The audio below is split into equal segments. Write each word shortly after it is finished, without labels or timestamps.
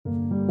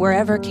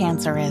Wherever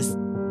cancer is,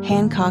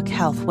 Hancock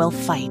Health will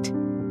fight.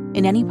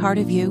 In any part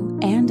of you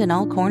and in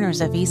all corners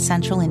of East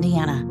Central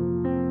Indiana.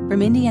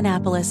 From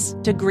Indianapolis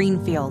to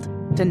Greenfield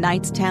to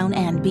Knightstown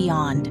and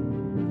beyond.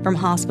 From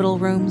hospital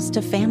rooms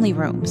to family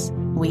rooms,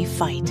 we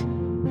fight.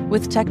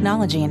 With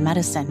technology and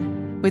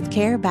medicine, with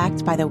care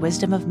backed by the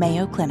wisdom of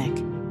Mayo Clinic.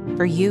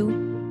 For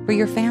you, for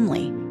your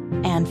family,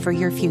 and for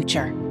your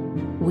future.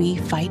 We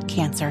fight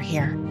cancer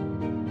here.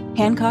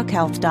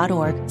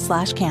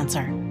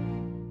 HancockHealth.org/cancer.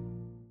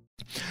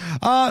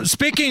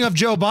 Speaking of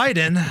Joe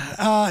Biden,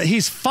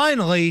 he's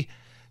finally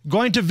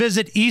going to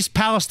visit East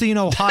Palestine,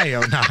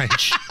 Ohio,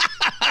 Nige.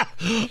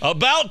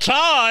 About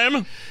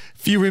time.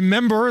 If you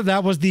remember,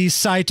 that was the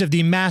site of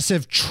the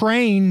massive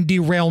train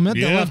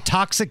derailment that left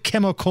toxic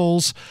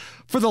chemicals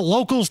for the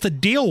locals to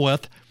deal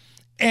with,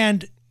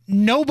 and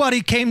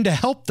nobody came to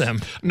help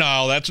them.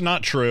 No, that's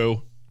not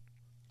true.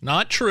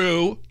 Not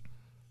true.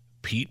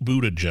 Pete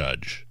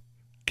Buttigieg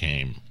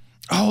came.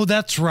 Oh,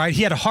 that's right.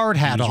 He had a hard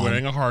hat on. He was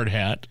wearing a hard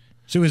hat.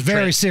 So he was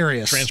very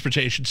serious.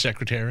 Transportation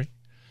secretary.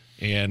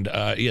 And,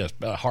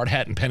 hard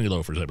hat and penny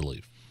loafers, I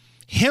believe.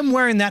 Him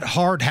wearing that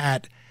hard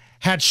hat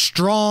had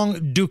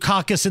strong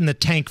Dukakis in the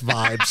tank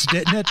vibes,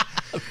 didn't it?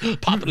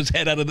 Popping his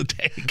head out of the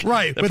tank.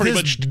 Right. That with pretty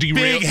his much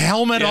derailed. Big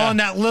helmet on,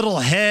 that little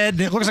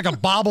head. It looks like a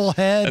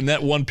bobblehead. And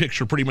that one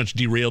picture pretty much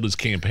derailed his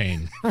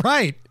campaign.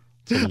 Right.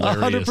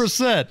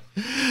 100%.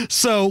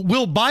 So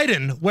will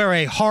Biden wear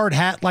a hard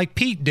hat like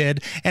Pete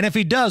did? And if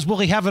he does, will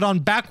he have it on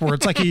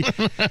backwards like he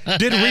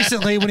did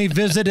recently when he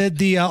visited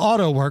the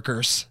auto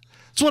workers?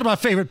 It's one of my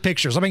favorite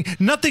pictures. I mean,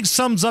 nothing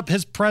sums up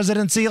his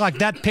presidency like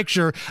that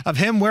picture of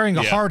him wearing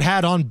a hard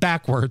hat on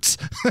backwards.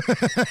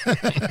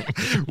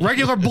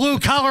 Regular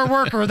blue-collar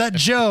worker, that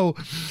Joe.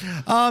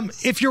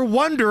 If you're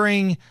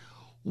wondering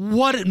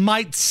what it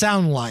might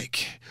sound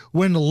like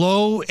when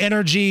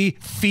low-energy,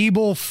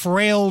 feeble,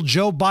 frail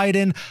Joe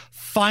Biden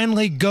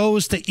finally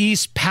goes to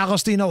East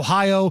Palestine,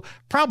 Ohio,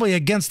 probably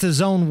against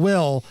his own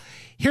will,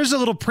 here's a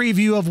little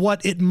preview of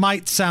what it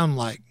might sound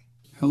like.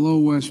 Hello,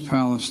 West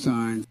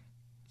Palestine.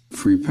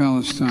 Free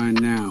Palestine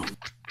now.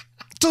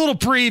 It's a little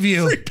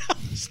preview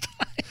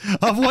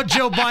of what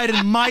Joe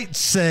Biden might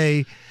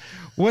say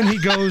when he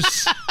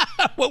goes.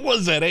 What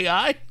was that,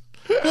 AI?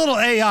 A little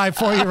AI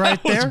for you right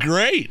there. That was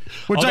great.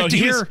 Would you like to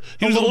hear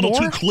he was a little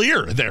more? too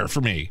clear there for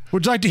me.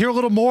 Would you like to hear a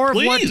little more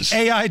Please. of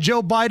what AI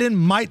Joe Biden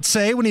might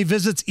say when he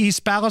visits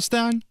East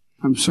Palestine?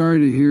 I'm sorry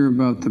to hear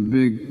about the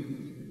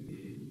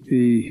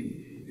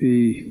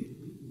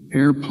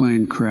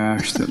airplane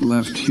crash that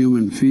left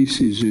human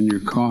feces in your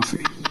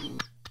coffee.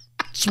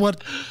 It's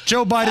what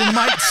Joe Biden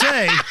might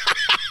say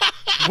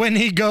when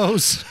he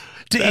goes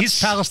to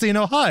East Palestine,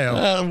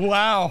 Ohio.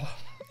 Wow.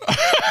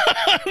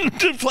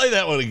 To play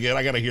that one again.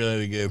 I got to hear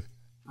that again.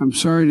 I'm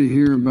sorry to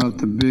hear about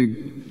the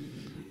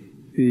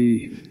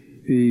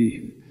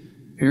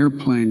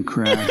airplane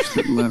crash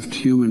that left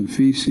human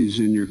feces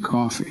in your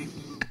coffee.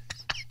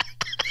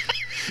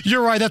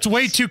 You're right. That's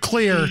way too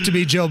clear to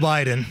be Joe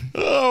Biden.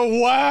 Oh,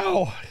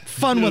 wow.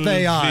 Fun with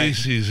AI.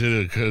 Feces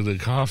in the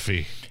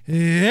coffee.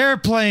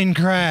 Airplane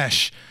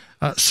crash.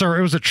 Sir,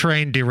 it was a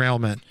train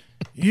derailment.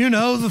 You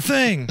know the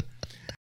thing.